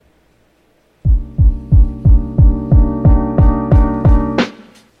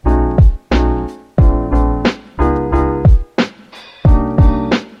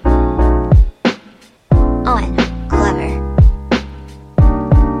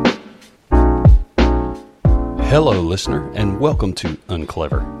Hello, listener, and welcome to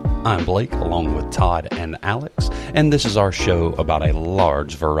Unclever. I'm Blake, along with Todd and Alex, and this is our show about a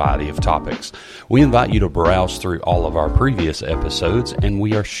large variety of topics. We invite you to browse through all of our previous episodes, and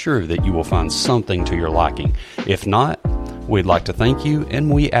we are sure that you will find something to your liking. If not, we'd like to thank you,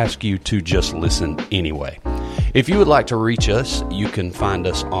 and we ask you to just listen anyway. If you would like to reach us, you can find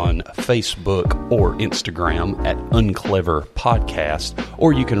us on Facebook or Instagram at Unclever Podcast,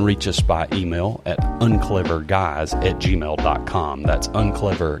 or you can reach us by email at uncleverguys@gmail.com. That's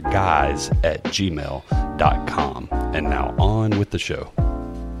uncleverguys@gmail.com. And now on with the show.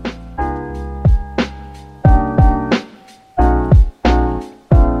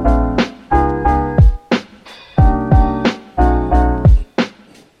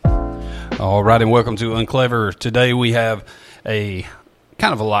 All right, and welcome to Unclever. Today we have a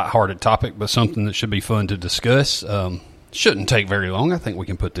kind of a lighthearted topic, but something that should be fun to discuss. Shouldn't take very long. I think we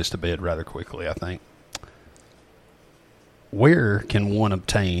can put this to bed rather quickly, I think. Where can one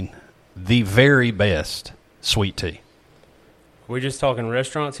obtain the very best sweet tea? Are we just talking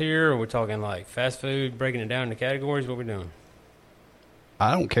restaurants here, or are we talking like fast food, breaking it down into categories? What are we doing?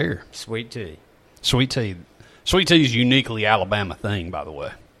 I don't care. Sweet tea. Sweet tea. Sweet tea is a uniquely Alabama thing, by the way.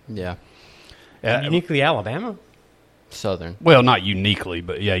 Yeah. Uniquely Alabama? Southern. Well, not uniquely,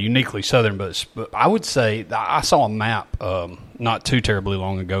 but yeah, uniquely Southern. But I would say I saw a map not too terribly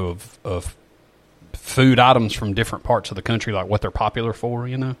long ago of food items from different parts of the country, like what they're popular for,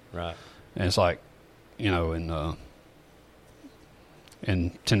 you know? Right. And it's like, you know,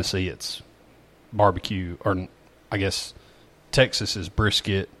 in Tennessee it's barbecue, or I guess Texas is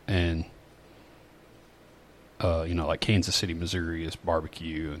brisket, and, you know, like Kansas City, Missouri is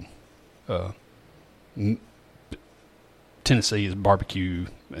barbecue, and Tennessee is barbecue,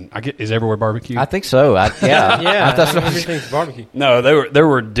 and is everywhere barbecue? I think so. Yeah, everything's barbecue. No, there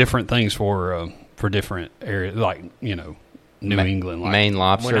were different things for different areas, like, you know, New England, like Maine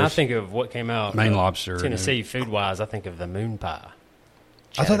lobsters. When I think of what came out, Maine lobster, Tennessee food wise, I think of the moon pie.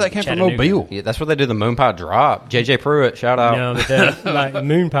 I thought that came from Chattanooga. Mobile. Yeah, that's where they do the moon pie drop. JJ Pruitt, shout out. No, but that, like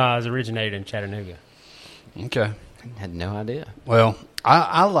moon pies originated in Chattanooga. Okay. Had no idea. Well,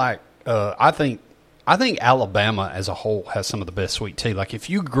 I think Alabama as a whole has some of the best sweet tea. Like, if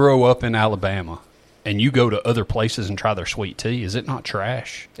you grow up in Alabama and you go to other places and try their sweet tea, is it not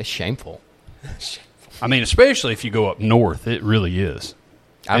trash? It's shameful. I mean, especially if you go up north, it really is.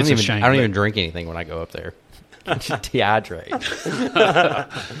 I It's a don't shame, even but- drink anything when I go up there. Just dehydrate.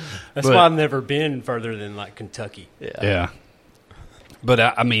 That's why I've never been further than like Kentucky. Yeah. But,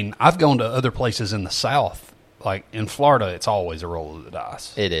 I mean, I've gone to other places in the South. Like, in Florida, it's always a roll of the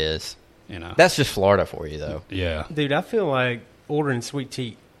dice. It is. You know? That's just Florida for you, though. Yeah. Dude, I feel like ordering sweet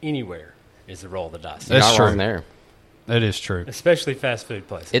tea anywhere is a roll of the dice. That's Not true. wrong there. That is true. Especially fast food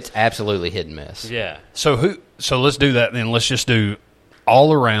places. It's absolutely hit and miss. Yeah. So let's do that then. Let's just do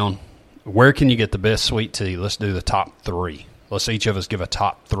all around. Where can you get the best sweet tea? Let's do the top three. Let's each of us give a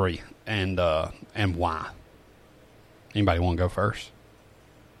top three and why. Anybody want to go first?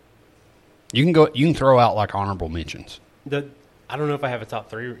 You can go. You can throw out like honorable mentions. I don't know if I have a top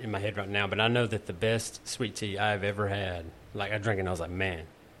three in my head right now, but I know that the best sweet tea I've ever had, like I drank it and I was like, man,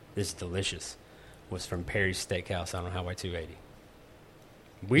 this is delicious, was from Perry's Steakhouse on Highway 280.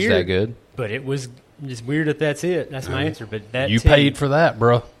 Weird. Is that good? But it was just weird that that's it. That's my answer. But that You tea, paid for that,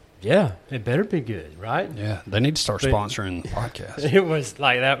 bro. Yeah, it better be good, right? Yeah, they need to start But- sponsoring podcasts. It was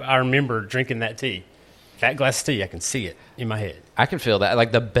like that. I remember drinking that tea. That glass of tea, I can see it in my head. I can feel that.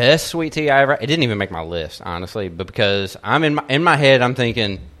 Like the best sweet tea I ever. It didn't even make my list, honestly, but because I'm in my head, I'm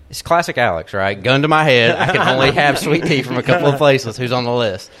thinking it's classic Alex, right? Gun to my head, I can only have sweet tea from a couple of places. Who's on the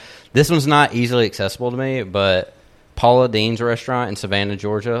list? This one's not easily accessible to me, but Paula Dean's restaurant in Savannah,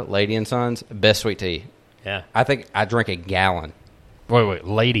 Georgia, Lady and Sons, best sweet tea. Yeah. I think I drink a gallon. Wait,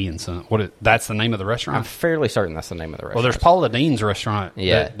 Lady and Son. That's the name of the I'm restaurant? fairly certain that's the name of the restaurant. Well, there's Paula Dean's restaurant.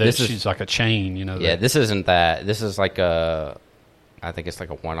 Yeah, she's like a chain, you know. Yeah, this isn't that. This is like I think it's like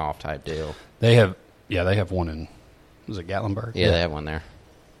a one-off type deal. They have one in, was it Gatlinburg? Yeah, they have one there.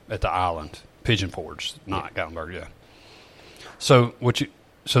 At the island. Pigeon Forge, not Gatlinburg, yeah. So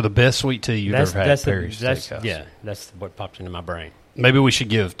the best sweet tea you've ever had at Perry's Steakhouse. Yeah, that's what popped into my brain. Maybe we should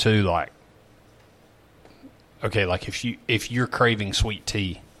give two, like, okay, like if you're craving sweet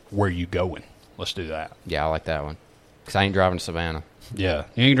tea, where you going? Let's do that. Yeah, I like that one. Because I ain't driving to Savannah. Yeah,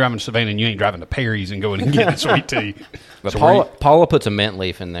 you ain't driving to Savannah, and you ain't driving to Perry's and going and getting sweet tea. But So Paula puts a mint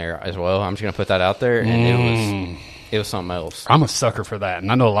leaf in there as well. I'm just going to put that out there, and it was something else. I'm a sucker for that,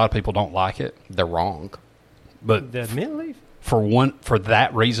 and I know a lot of people don't like it, They're wrong. but The mint leaf? for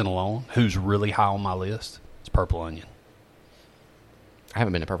that reason alone, who's really high on my list, it's purple onion. I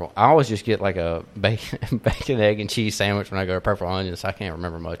haven't been to Purple. I always just get like a bacon, egg, and cheese sandwich when I go to Purple Onion, so I can't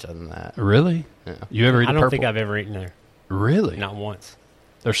remember much other than that. Really? Yeah. You ever eat I a don't Purple? think I've ever eaten there. Really? Not once.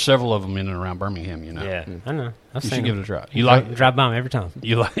 There's several of them in and around Birmingham, you know. Yeah, I know. I've You seen should give it them. a try. You like drive by them every time.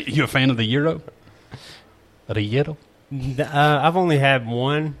 you a fan of the gyro? Of the gyro? I've only had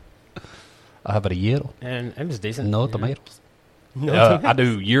one, I have a gyro. and it was decent. No Yeah. tomatoes. No I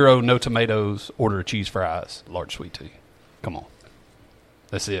do gyro, no tomatoes, order cheese fries, large sweet tea. Come on.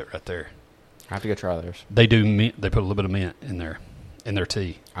 That's it right there. I have to go try theirs. They do mint. They put a little bit of mint in their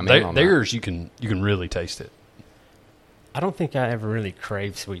tea. I'm in on that. Theirs, you can really taste it. I don't think I ever really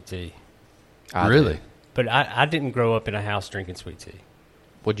craved sweet tea. I Really? do. But I didn't grow up in a house drinking sweet tea.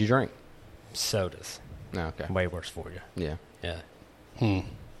 What'd you drink? Sodas. No, okay. Way worse for you. Yeah. Yeah.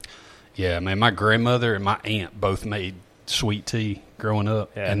 Yeah, man. My grandmother and my aunt both made sweet tea growing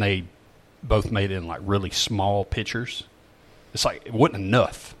up, Yeah. and they both made it in like really small pitchers. It's like it wasn't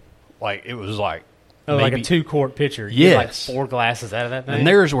enough. Like it was like Oh, like a maybe- 2-quart pitcher. You get like Yes. 4 glasses out of that thing. And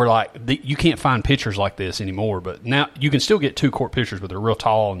theirs were like you can't find pitchers like this anymore. But now you can still get 2-quart pitchers, but they're real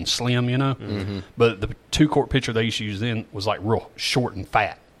tall and slim, you know. Mm-hmm. But the 2-quart pitcher they used to use then was like real short and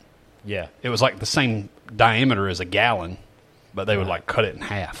fat. Yeah. It was like the same diameter as a gallon, but they would like cut it in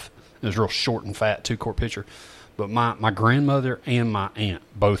half. It was real short and fat 2-quart pitcher. But my grandmother and my aunt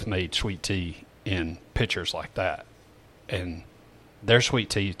both made sweet tea in pitchers like that, and their sweet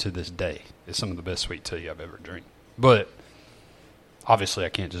tea to this day is some of the best sweet tea I've ever drank. But obviously, I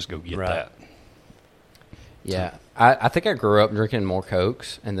can't just go get Right. that. Yeah. I think I grew up drinking more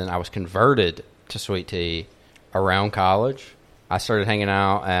Cokes, and then I was converted to sweet tea around college. I started hanging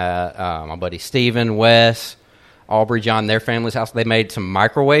out at my buddy Steven, Wes, Aubrey, John, their family's house. They made some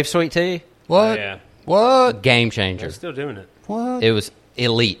microwave sweet tea. What? Yeah. What? Game They're changer. still doing it. What? It was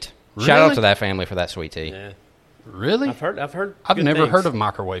elite. Shout out Really? to that family for that sweet tea. Yeah. Really? I've heard. I've good never things. heard of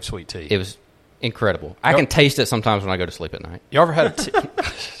microwave sweet tea. It was incredible. I can taste it sometimes when I go to sleep at night. You ever had a tea?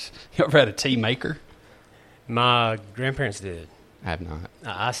 You ever had a tea maker? My grandparents did. I have not. An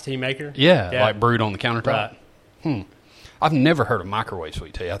iced tea maker. Yeah, like brewed on the countertop. Right. I've never heard of microwave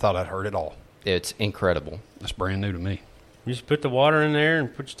sweet tea. I thought I'd heard it all. It's incredible. That's brand new to me. You just put the water in there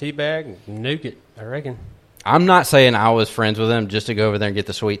and put your tea bag and nuke it. I reckon. I'm not saying I was friends with them just to go over there and get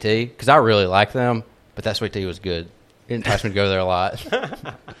the sweet tea, because I really like them, but that sweet tea was good. It enticed me to go there a lot.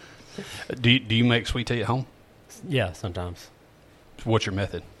 Do you make sweet tea at home? Yeah, sometimes. What's your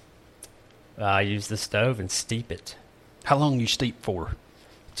method? I use the stove and steep it. How long you steep for?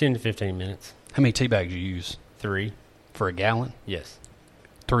 10 to 15 minutes. How many tea bags you use 3. for a gallon? Yes.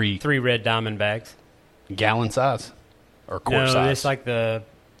 3 3 Red Diamond bags. gallon size or quart No, size? it's like the.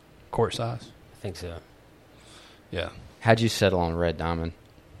 Quart size. I think so. Yeah. How'd you settle on Red Diamond?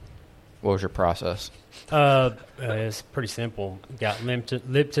 What was your process? It's pretty simple. Got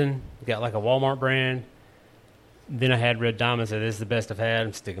Lipton. Got like a Walmart brand. Then I had Red Diamond. Said this is the best I've had.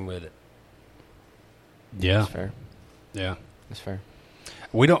 I'm sticking with it. Yeah. That's fair. Yeah. That's fair.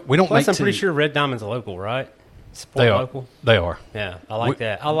 We don't Plus, make I'm tea. pretty sure Red Diamond's local, right? Support They are. local. They are. Yeah, I like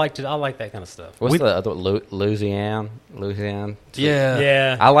that. I like that kind of stuff. What's We- the other Louisiana? Louisiana? Yeah.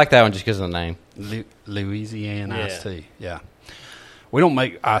 Yeah. I like that one just because of the name. Louisiana Yeah. iced tea. Yeah. We don't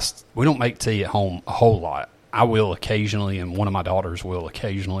make tea at home a whole lot. I will occasionally, and one of my daughters will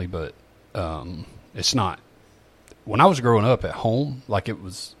occasionally, but it's not. When I was growing up at home, like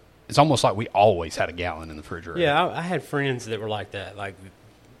it's almost like we always had a gallon in the refrigerator. Yeah, I had friends that were like that, like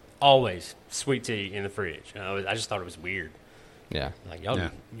always sweet tea in the fridge. I just thought it was weird. Yeah. Like y'all, Yeah.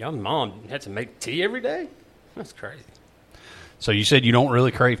 y'all mom had to make tea every day. That's crazy. So you said you don't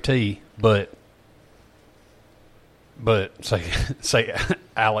really crave tea, but say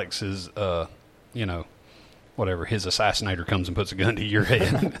Alex is whatever, his assassinator comes and puts a gun to your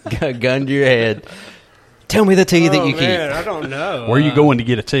head. Gun to your head. Tell me the tea that you keep. I don't know. Where are you going to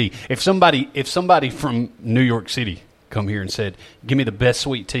get a tea? If somebody from New York City come here and said, "Give me the best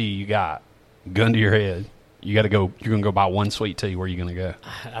sweet tea you got," gun to your head, you got to go. You're going to go buy one sweet tea. Where are you going to go?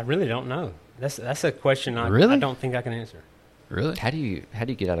 I really don't know. That's a question I Really? don't think I can answer. Really? How do you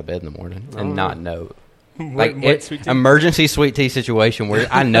get out of bed in the morning don't and not know? What sweet tea? Emergency sweet tea situation where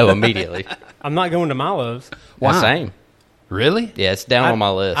I know immediately. I'm not going to Milo's. Why? Yeah, same. Really? Yeah, it's down on my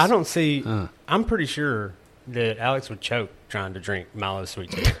list. I don't see. I'm pretty sure that Alex would choke trying to drink Milo's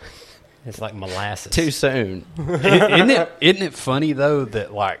sweet tea. It's like molasses. Too soon. Isn't it funny though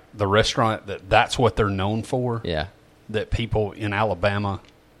that like the restaurant that's what they're known for? Yeah. That people in Alabama,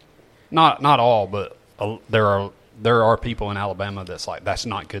 not all, but there are people in Alabama that's like that's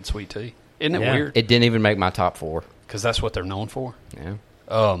not good sweet tea. Isn't it Yeah. weird? It didn't even make my top 4. Because that's what they're known for. Yeah.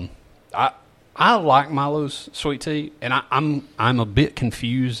 I like Milo's sweet tea, and I'm a bit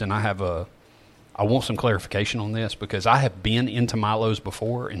confused, and I want some clarification on this because I have been into Milo's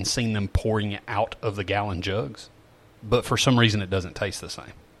before and seen them pouring it out of the gallon jugs, but for some reason it doesn't taste the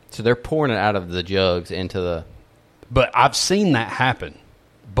same. So they're pouring it out of the jugs into the... But I've seen that happen,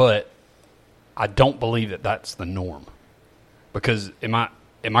 but I don't believe that that's the norm. Because am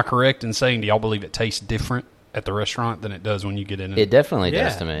I correct in saying, do y'all believe it tastes different at the restaurant than it does when you get in it? It definitely Yeah.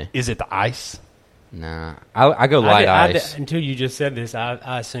 does to me. Is it the ice? Nah. I go light ice. Until you just said this,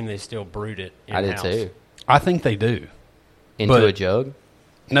 I assume they still brewed it I did in-house. too. I think they do. Into But- a jug?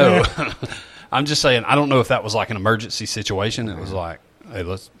 No, I'm just saying, I don't know if that was like an emergency situation. It was like, hey,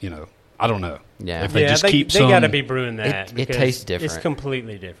 let's, I don't know. Yeah. If they just keep they some, got to be brewing that. It because tastes different. It's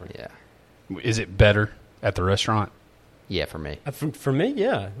completely different. Yeah. is it better at the restaurant? Yeah, for me. For me,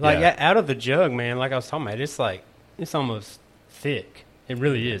 yeah. Like Yeah. out of the jug, man. Like I was talking about, it's almost thick. It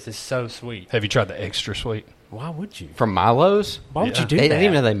really is. It's so sweet. Have you tried the extra sweet? Why would you? From Milo's? Why would Yeah. you do I that? didn't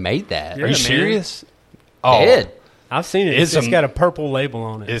even know they made that. Yeah, Are you man. serious? Did. I've seen it. It's It's a- got a purple label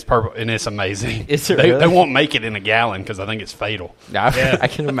on it. It's purple, and it's amazing. Is it they really? won't make it in a gallon because I think it's fatal. I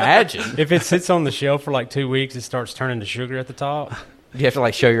can imagine. If it sits on the shelf for like 2 weeks, it starts turning to sugar at the top. You have to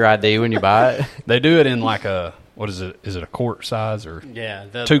like show your ID when you buy it. They do it in like a, what is it? Is it a quart size or Yeah.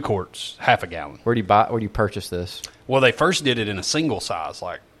 2 quarts, half a gallon? Where do you purchase this? Well, they first did it in a single size,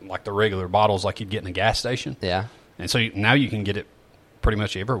 like the regular bottles like you'd get in a gas station. Yeah. And so now you can get it pretty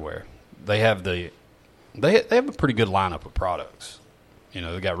much everywhere. They have they have a pretty good lineup of products.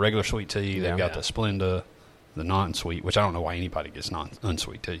 They got regular sweet tea. They've got the Splenda, the non-sweet, which I don't know why anybody gets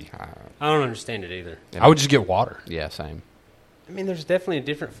unsweet tea. I don't understand it either. I would just get water. Yeah, same. I mean, there's definitely a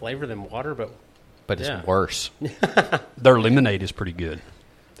different flavor than water, but But it's Yeah. worse. Their lemonade is pretty good.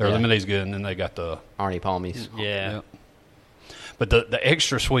 Their Yeah. lemonade's good, and then they got the Arnie Palmies. yeah. Yep. But the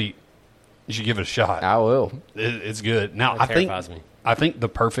extra sweet, you should give it a shot. I will. It's good. Now That terrifies me. I think the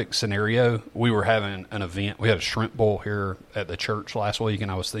perfect scenario. We were having an event. We had a shrimp bowl here at the church last week,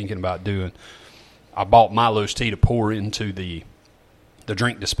 and I was thinking about doing. I bought Milo's tea to pour into the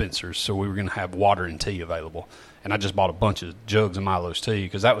drink dispensers, so we were going to have water and tea available. And I just bought a bunch of jugs of Milo's tea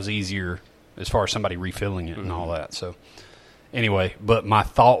because that was easier as far as somebody refilling it and all that. So anyway, but my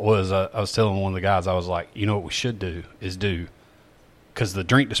thought was, I was telling one of the guys, I was like, what we should do is because the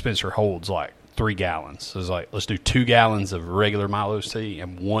drink dispenser holds like 3 gallons. So it's like, let's do 2 gallons of regular Milo's tea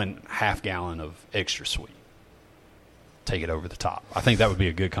and 1/2 gallon of extra sweet. Take it over the top. I think that would be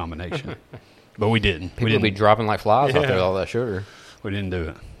a good combination. But we didn't. People would be dropping like flies out Yeah. there with all that sugar. We didn't do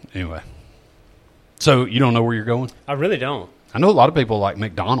it. Anyway. So you don't know where you're going? I really don't. I know a lot of people like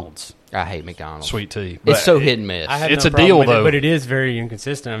McDonald's I hate McDonald's. sweet tea. It's but so hit and miss. I have It's no a problem deal, with it, though. but it is very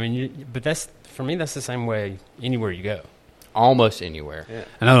inconsistent. I mean, but for me, that's the same way anywhere you go. Almost anywhere. Yeah.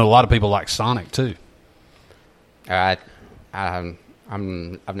 I know a lot of people like Sonic too. I've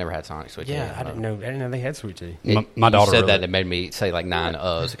never had Sonic sweet tea. Yeah, I didn't know they had sweet tea. My you daughter said really- that, it made me say like 9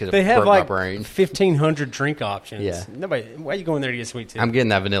 uhs because They it have broke like my brain. 1,500 drink options. Yeah. Nobody. Why are you going there to get sweet tea? I'm getting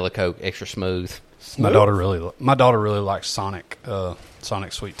that vanilla Coke extra smooth. My daughter really likes Sonic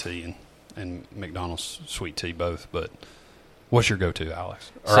sweet tea and McDonald's sweet tea both. But what's your go-to,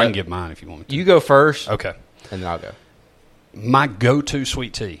 Alex? Or So- I can give mine if you want me to. You go first, Okay. and then I'll go. My go-to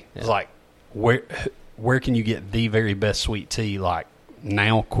sweet tea is Yeah. like where can you get the very best sweet tea like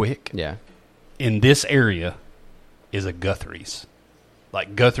now quick? Yeah. In this area is a Guthrie's.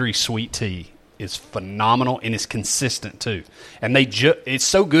 Like Guthrie sweet tea is phenomenal and it's consistent too. And it's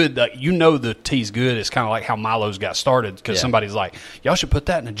so good that the tea's good. It's kind of like how Milo's got started because Yeah. somebody's like, y'all should put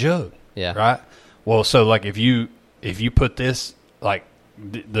that in a jug. Yeah. Right? Well, so like if you put this like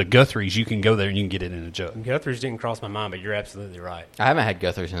the Guthrie's, you can go there and you can get it in a jug. Guthrie's didn't cross my mind, but you're absolutely right. I haven't had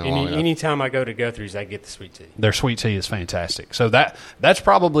Guthrie's in a long enough. Anytime I go to Guthrie's, I get the sweet tea. Their sweet tea is fantastic. So that's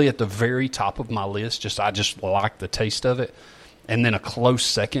probably at the very top of my list. I just like the taste of it. And then a close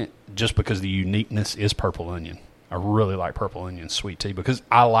second, just because the uniqueness, is Purple Onion. I really like Purple Onion sweet tea because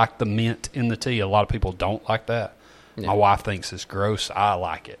I like the mint in the tea. A lot of people don't like that. Yeah. My wife thinks it's gross. I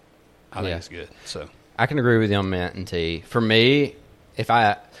like it. I think Yeah. it's good. So I can agree with you on mint and tea. For me, if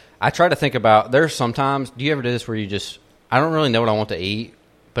I try to think about, there's sometimes, do you ever do this where I don't really know what I want to eat,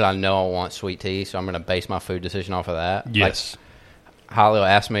 but I know I want sweet tea, so I'm going to base my food decision off of that. yes, Like, Holly will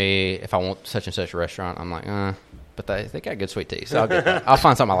ask me if I want such and such a restaurant. I'm like, but they got good sweet tea, so I'll get that. I'll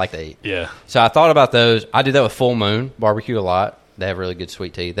find something I like to eat. yeah. So I thought about those. I do that with Full Moon Barbecue a lot. They have really good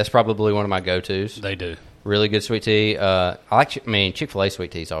sweet tea. That's probably one of my go-tos. They do. Really good sweet tea. Chick-fil-A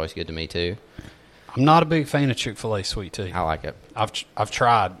sweet tea is always good to me too. I'm not a big fan of Chick-fil-A sweet tea. I like it. I've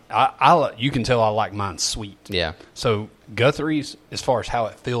tried. You can tell I like mine sweet. Yeah. So Guthrie's, as far as how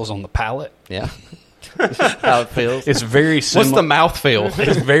it feels on the palate, Yeah. How it feels. it's very similar. What's the mouth feel?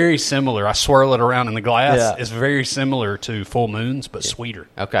 It's very similar. I swirl it around in the glass. Yeah. It's very similar to Full Moons, but sweeter.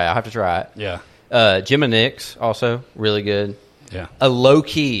 Okay, I'll have to try it. Yeah. Jim and Nick's, also really good. Yeah. A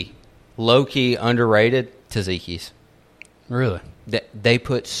low-key underrated Tzatziki's. Really? They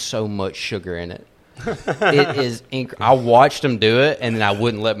put so much sugar in it. It is I watched them do it, and then I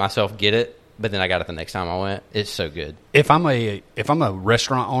wouldn't let myself get it, but then I got it the next time I went. It's so good. If I'm a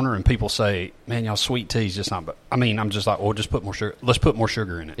restaurant owner and people say, "Man, y'all sweet tea's just not," I'm just like, "Well, just put more sugar. Let's put more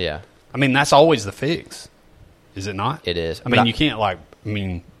sugar in it." Yeah. I mean, that's always the fix, is it not? It is. I mean, you can't like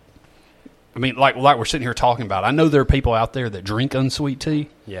like we're sitting here talking about. I know there are people out there that drink unsweet tea.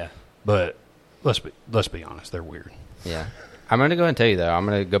 Yeah. But let's be honest, they're weird. Yeah. I'm going to go ahead and tell you, though. I'm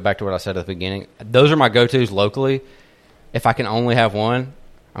going to go back to what I said at the beginning. Those are my go-tos locally. If I can only have one,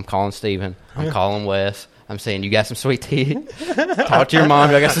 I'm calling Steven. I'm calling Wes. I'm saying, you got some sweet tea? Talk to your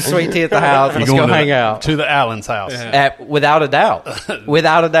mom. I got some sweet tea at the house. Let's go hang out. To the Allen's house. Without a doubt.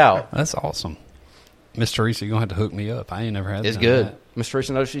 Without a doubt. That's awesome. Miss Teresa, you're going to have to hook me up. I ain't never had It's none good. of Miss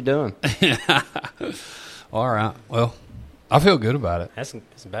Teresa knows what she's doing. that. All right. Well, I feel good about it. That's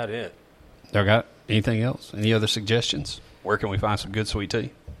about it. Y'all got anything else? Any other suggestions? Where can we find some good sweet tea?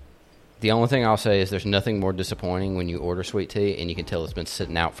 The only thing I'll say is there's nothing more disappointing when you order sweet tea and you can tell it's been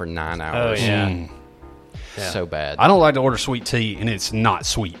sitting out for 9 hours. Oh, yeah. Mm. So bad. I don't like to order sweet tea and it's not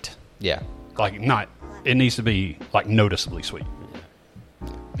sweet. Yeah. It needs to be like noticeably sweet.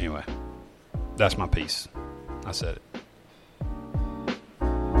 Anyway, that's my piece. I said it.